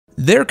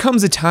There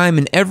comes a time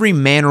in every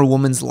man or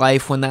woman's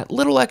life when that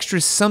little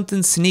extra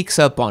something sneaks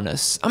up on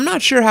us. I'm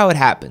not sure how it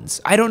happens.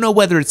 I don't know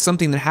whether it's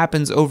something that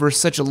happens over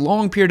such a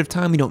long period of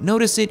time we don't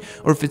notice it,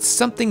 or if it's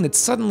something that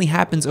suddenly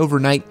happens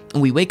overnight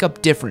and we wake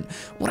up different.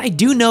 What I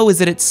do know is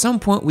that at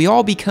some point we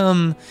all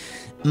become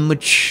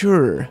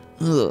mature.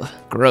 Ugh,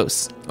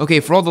 gross.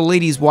 Okay, for all the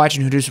ladies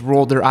watching who just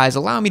rolled their eyes,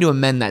 allow me to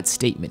amend that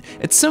statement.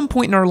 At some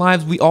point in our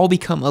lives, we all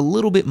become a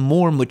little bit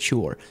more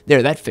mature.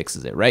 There, that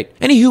fixes it, right?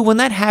 Anywho, when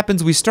that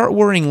happens, we start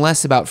worrying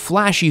less about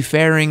flashy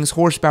fairings,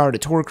 horsepower to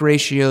torque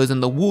ratios,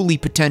 and the woolly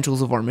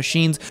potentials of our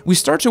machines. We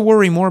start to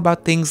worry more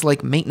about things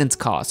like maintenance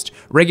cost,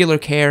 regular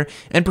care,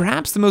 and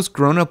perhaps the most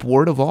grown-up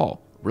word of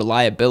all,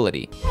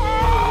 reliability.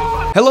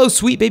 Hello,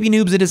 sweet baby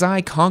noobs, it is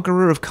I,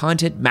 conqueror of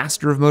content,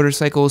 master of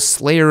motorcycles,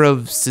 slayer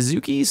of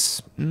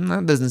Suzukis?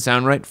 That doesn't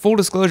sound right. Full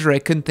disclosure, I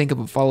couldn't think of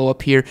a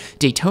follow-up here.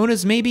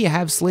 Daytonas, maybe? I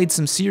have slayed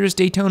some serious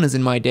Daytonas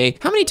in my day.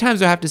 How many times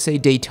do I have to say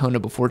Daytona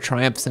before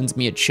Triumph sends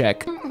me a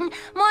check?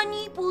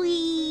 Money,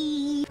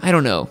 please. I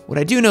don't know. What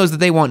I do know is that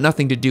they want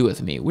nothing to do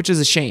with me, which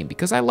is a shame,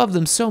 because I love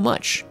them so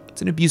much.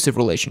 It's an abusive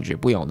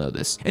relationship, we all know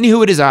this.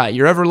 Anywho, it is I,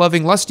 your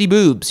ever-loving lusty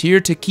boobs, here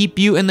to keep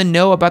you in the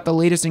know about the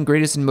latest and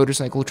greatest in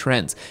motorcycle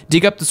trends.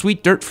 Dig up the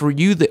sweet dirt for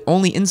you that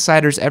only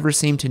insiders ever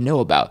seem to know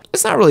about.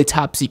 It's not really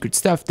top secret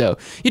stuff though.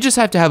 You just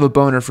have to have a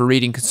boner for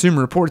reading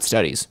Consumer Report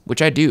studies,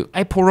 which I do.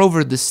 I pour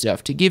over this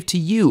stuff to give to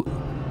you,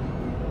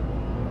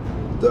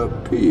 the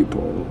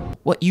people,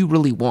 what you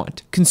really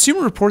want.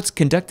 Consumer Reports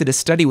conducted a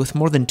study with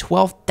more than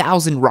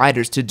 12,000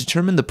 riders to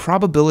determine the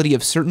probability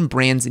of certain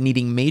brands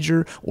needing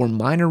major or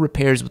minor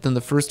repairs within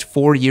the first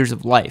 4 years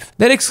of life.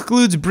 That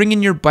excludes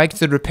bringing your bike to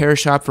the repair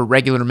shop for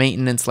regular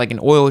maintenance like an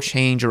oil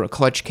change or a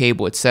clutch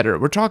cable, etc.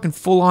 We're talking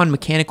full-on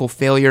mechanical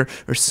failure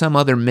or some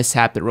other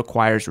mishap that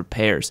requires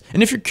repairs.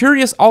 And if you're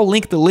curious, I'll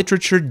link the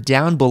literature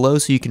down below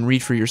so you can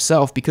read for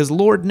yourself, because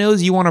Lord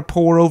knows you want to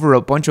pour over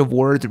a bunch of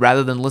words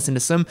rather than listen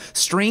to some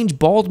strange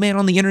bald man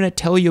on the internet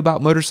tell you about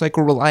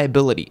motorcycle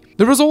reliability.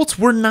 The results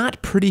were not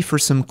pretty for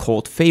some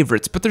cult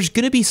favorites, but there's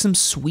gonna be some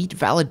sweet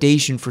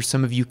validation for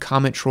some of you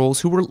comment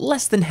trolls who were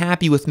less than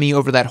happy with me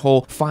over that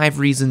whole 5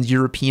 reasons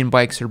European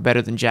bikes are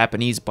better than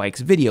Japanese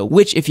bikes video,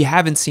 which if you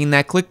haven't seen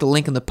that, click the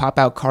link in the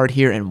pop-out card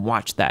here and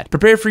watch that.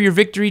 Prepare for your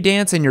victory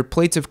dance and your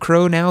plates of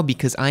crow now,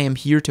 because I am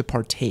here to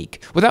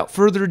partake. Without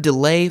further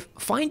delay,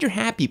 find your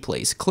happy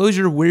place, close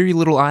your weary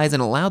little eyes,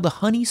 and allow the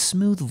honey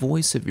smooth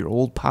voice of your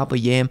old Papa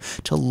Yam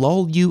to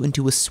lull you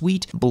into a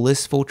sweet,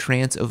 blissful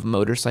trance of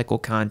motorcycle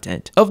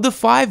content. Of the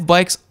 5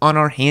 bikes on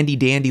our handy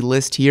dandy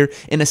list here,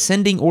 in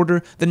ascending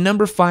order, the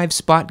number 5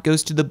 spot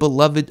goes to the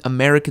beloved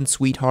American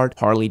sweetheart,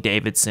 Harley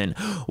Davidson.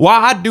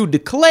 Why, I do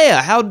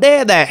declare, how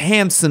dare that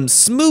handsome,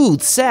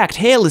 smooth, sacked,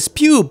 hairless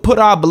pube put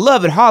our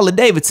beloved Harley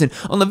Davidson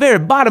on the very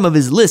bottom of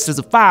his list as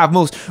the 5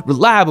 most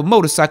reliable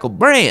motorcycle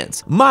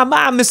brands. My,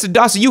 Mr.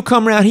 Darcy, you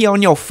come around here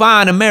on your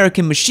fine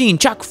American machine,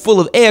 chock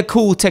full of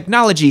air-cooled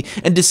technology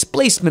and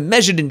displacement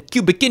measured in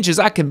cubic inches,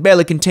 I can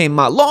barely contain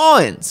my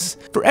loins.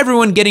 For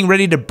everyone getting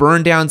ready to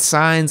burn down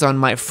signs on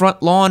my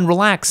front lawn,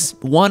 relax.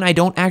 1, I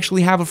don't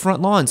actually have a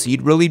front lawn, so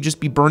you'd really just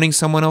be burning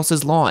someone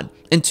else's lawn.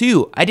 And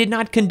 2, I did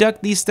not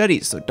conduct these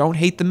studies, so don't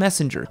hate the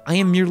messenger. I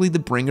am merely the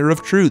bringer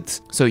of truths.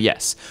 So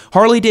yes,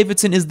 Harley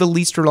Davidson is the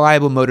least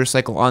reliable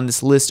motorcycle on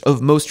this list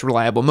of most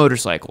reliable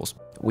motorcycles.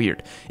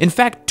 Weird. In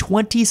fact,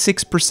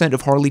 26%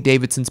 of Harley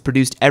Davidsons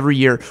produced every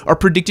year are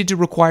predicted to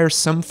require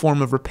some form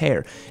of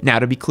repair. Now,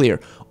 to be clear,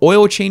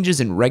 oil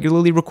changes and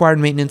regularly required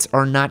maintenance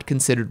are not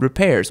considered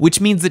repairs, which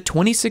means that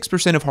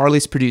 26% of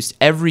Harleys produced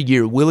every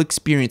year will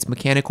experience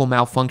mechanical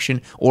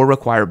malfunction or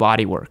require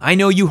bodywork. I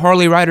know you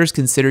Harley riders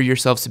consider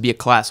yourselves to be a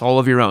class all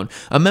of your own,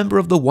 a member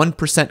of the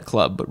 1%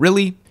 club, but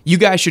really, you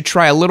guys should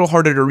try a little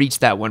harder to reach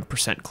that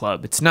 1%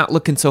 club. It's not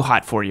looking so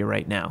hot for you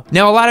right now.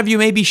 Now, a lot of you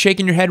may be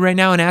shaking your head right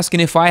now and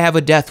asking if I have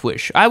a death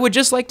wish. I would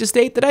just like to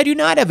state that I do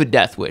not have a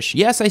death wish.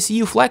 Yes, I see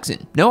you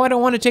flexing. No, I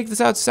don't want to take this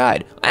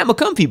outside. I am a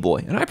comfy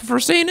boy, and I prefer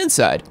staying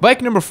inside.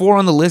 Bike number 4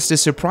 on the list is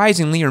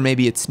surprisingly, or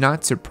maybe it's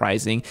not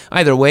surprising,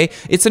 either way,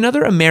 it's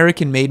another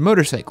American-made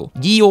motorcycle.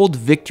 Ye Old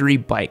Victory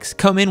bikes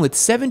come in with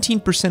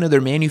 17% of their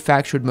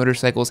manufactured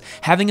motorcycles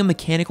having a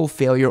mechanical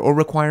failure or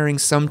requiring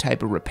some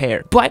type of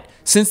repair. But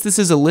since this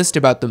is a list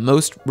about the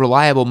most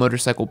reliable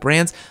motorcycle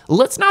brands,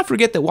 let's not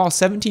forget that while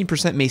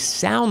 17% may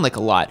sound like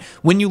a lot,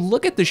 when you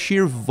look at the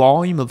sheer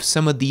volume of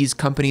some of these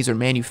companies are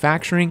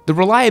manufacturing, the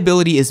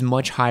reliability is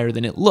much higher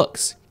than it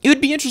looks. It would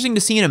be interesting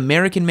to see an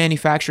American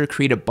manufacturer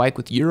create a bike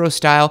with Euro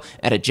style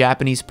at a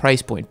Japanese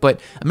price point,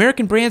 but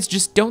American brands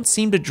just don't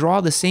seem to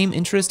draw the same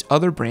interest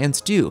other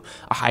brands do.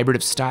 A hybrid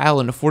of style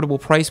and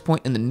affordable price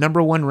point and the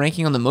 #1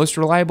 ranking on the most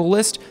reliable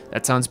list?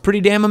 That sounds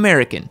pretty damn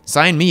American.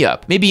 Sign me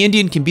up. Maybe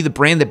Indian can be the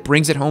brand that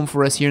brings it home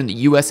for us here in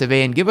the US of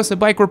A and give us a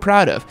bike we're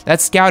proud of. That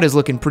Scout is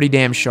looking pretty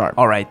damn sharp.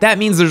 Alright, that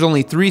means there's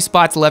only 3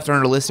 spots left on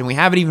our list and we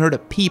haven't even heard a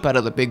peep out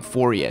of the big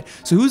 4 yet.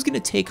 So who's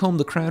gonna take home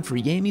the crown for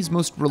Yammie's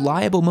most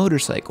reliable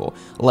motorcycle?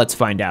 Let's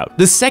find out.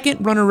 The second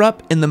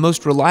runner-up in the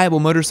most reliable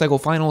motorcycle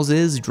finals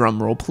is,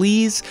 drumroll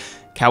please,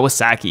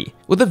 Kawasaki.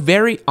 With a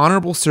very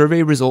honorable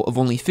survey result of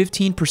only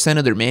 15%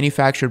 of their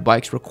manufactured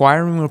bikes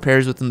requiring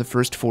repairs within the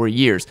first 4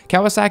 years,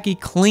 Kawasaki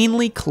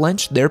cleanly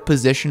clinched their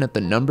position at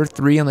the number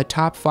 3 on the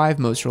top 5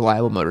 most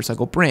reliable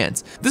motorcycle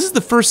brands. This is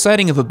the first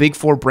sighting of a Big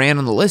 4 brand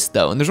on the list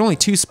though, and there's only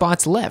 2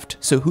 spots left.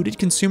 So who did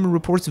Consumer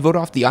Reports vote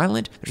off the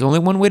island? There's only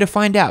one way to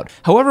find out.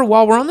 However,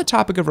 while we're on the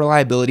topic of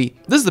reliability,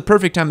 this is the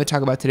perfect time to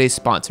talk about today's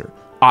sponsor,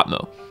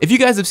 Otmo. If you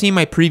guys have seen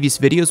my previous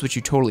videos, which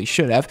you totally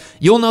should have,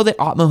 you'll know that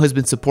Otmo has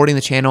been supporting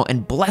the channel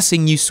and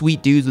blessing you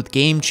sweet dudes with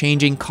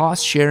game-changing,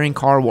 cost-sharing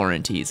car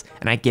warranties.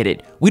 And I get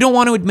it. We don't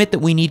want to admit that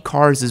we need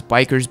cars as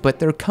bikers, but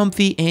they're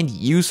comfy and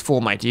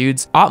useful, my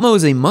dudes. Otmo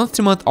is a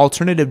month-to-month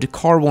alternative to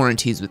car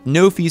warranties with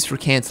no fees for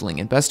canceling,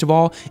 and best of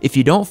all, if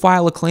you don't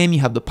file a claim, you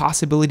have the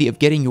possibility of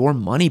getting your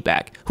money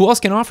back. Who else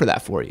can offer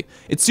that for you?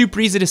 It's super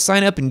easy to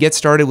sign up and get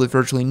started with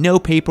virtually no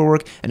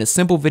paperwork and a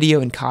simple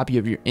video and copy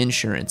of your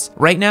insurance.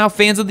 Right now,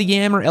 fans of the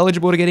Yam are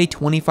eligible to get a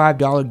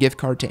 $25 gift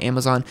card to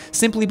Amazon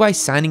simply by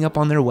signing up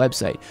on their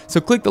website.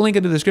 So click the link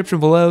in the description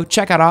below,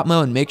 check out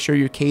Otmo, and make sure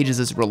your cage is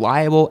as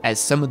reliable as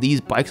some of these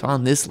bikes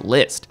on this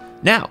list.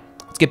 Now,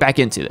 let's get back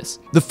into this.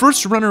 The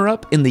first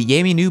runner-up in the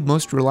Yammie Noob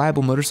Most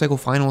Reliable Motorcycle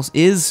Finals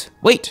is,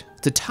 wait,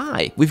 it's a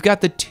tie. We've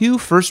got the 2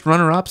 first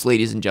runner-ups,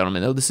 ladies and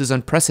gentlemen. Though this is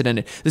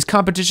unprecedented. This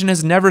competition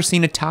has never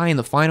seen a tie in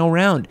the final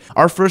round.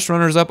 Our first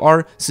runners-up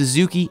are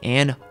Suzuki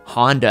and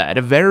Honda at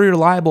a very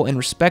reliable and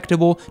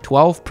respectable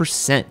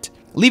 12%.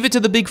 Leave it to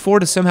the Big 4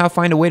 to somehow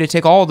find a way to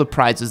take all the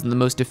prizes in the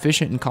most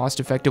efficient and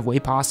cost-effective way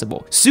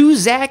possible.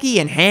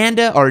 Suzuki and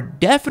Honda are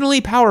definitely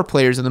power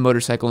players in the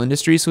motorcycle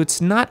industry, so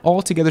it's not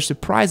altogether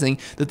surprising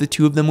that the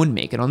 2 of them would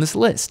make it on this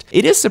list.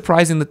 It is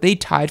surprising that they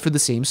tied for the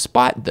same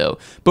spot, though.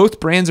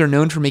 Both brands are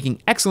known for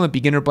making excellent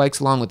beginner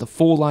bikes along with a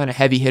full line of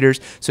heavy hitters,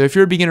 so if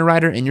you're a beginner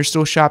rider and you're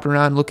still shopping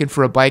around looking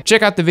for a bike,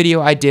 check out the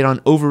video I did on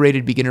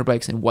overrated beginner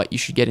bikes and what you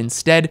should get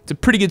instead. It's a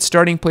pretty good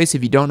starting place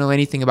if you don't know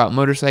anything about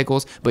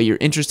motorcycles, but you're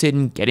interested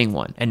in getting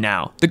one. And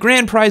now, the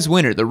grand prize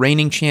winner, the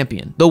reigning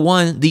champion, the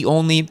one, the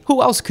only,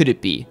 who else could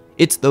it be?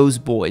 It's those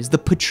boys, the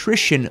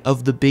patrician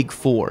of the Big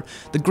 4.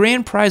 The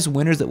grand prize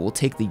winners that will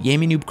take the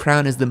Yammie Noob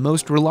crown as the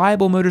most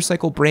reliable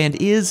motorcycle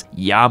brand is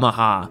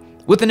Yamaha.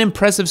 With an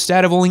impressive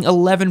stat of only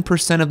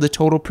 11% of the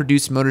total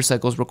produced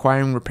motorcycles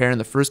requiring repair in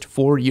the first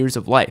 4 years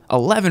of life.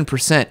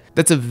 11%.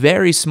 That's a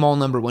very small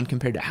number when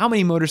compared to how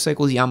many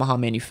motorcycles Yamaha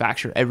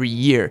manufacture every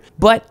year.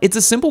 But it's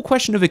a simple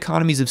question of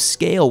economies of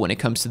scale when it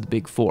comes to the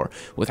Big 4.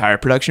 With higher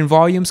production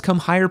volumes come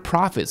higher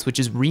profits, which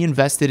is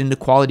reinvested into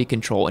quality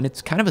control, and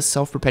it's kind of a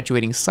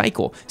self-perpetuating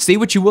cycle. Say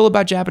what you will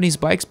about Japanese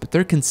bikes, but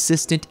they're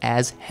consistent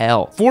as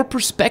hell. For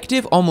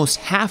perspective, almost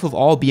half of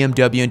all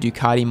BMW and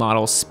Ducati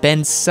models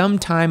spend some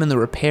time in the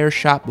repair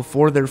shop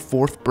before their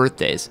 4th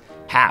birthdays.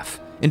 Half.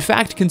 In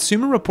fact,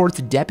 Consumer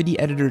Reports deputy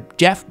editor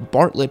Jeff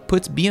Bartlett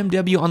puts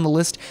BMW on the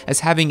list as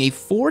having a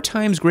 4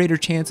 times greater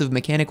chance of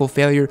mechanical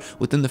failure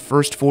within the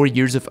first 4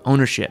 years of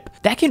ownership.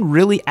 That can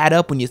really add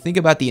up when you think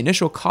about the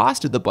initial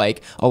cost of the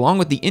bike along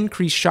with the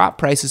increased shop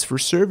prices for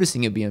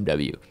servicing a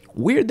BMW.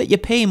 Weird that you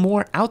pay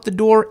more out the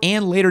door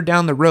and later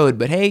down the road,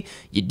 but hey,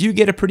 you do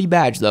get a pretty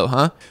badge though,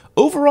 huh?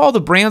 Overall, the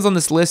brands on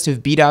this list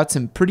have beat out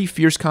some pretty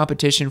fierce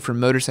competition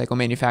from motorcycle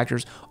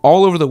manufacturers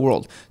all over the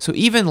world, so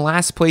even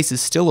last place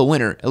is still a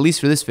winner, at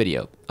least for this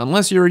video.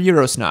 Unless you're a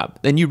Euro snob,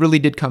 then you really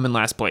did come in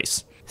last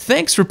place.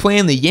 Thanks for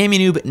playing the Yammie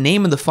Noob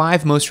Name of the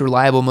 5 Most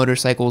Reliable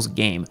Motorcycles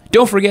game.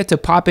 Don't forget to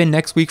pop in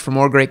next week for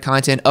more great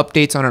content,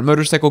 updates on our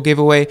motorcycle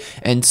giveaway,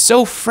 and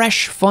so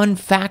fresh, fun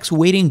facts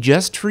waiting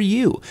just for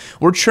you.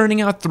 We're churning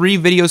out 3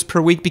 videos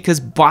per week because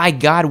by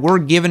God, we're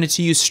giving it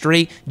to you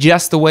straight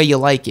just the way you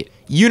like it.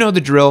 You know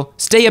the drill.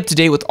 Stay up to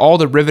date with all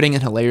the riveting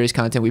and hilarious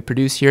content we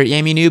produce here at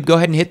Yammie Noob. Go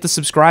ahead and hit the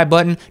subscribe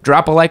button,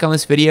 drop a like on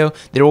this video.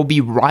 There will be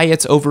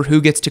riots over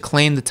who gets to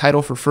claim the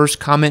title for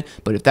first comment,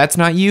 but if that's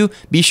not you,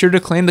 be sure to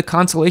claim the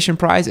consolation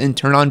prize and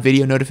turn on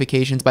video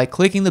notifications by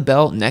clicking the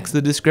bell next to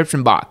the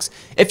description box.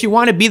 If you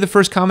want to be the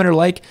first commenter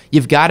like,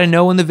 you've got to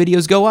know when the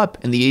videos go up,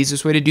 and the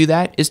easiest way to do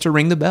that is to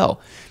ring the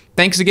bell.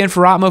 Thanks again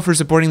for Otmo for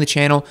supporting the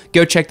channel.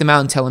 Go check them out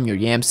and tell them your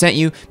Yam sent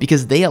you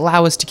because they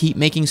allow us to keep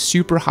making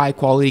super high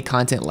quality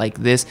content like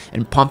this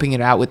and pumping it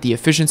out with the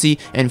efficiency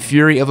and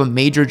fury of a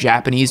major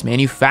Japanese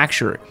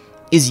manufacturer.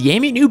 Is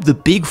Yammie Noob the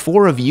Big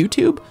 4 of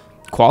YouTube?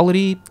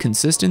 Quality,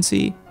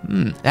 consistency?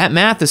 That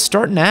math is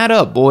starting to add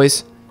up,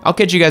 boys. I'll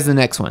catch you guys in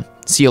the next one.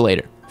 See you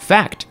later.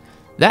 Fact.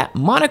 That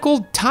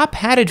monocled,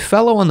 top-hatted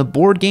fellow on the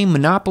board game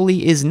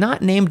Monopoly is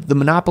not named the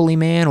Monopoly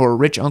Man or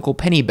Rich Uncle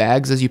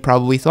Pennybags, as you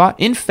probably thought.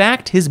 In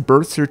fact, his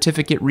birth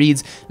certificate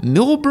reads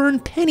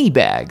Milburn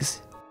Pennybags.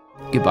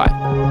 Goodbye.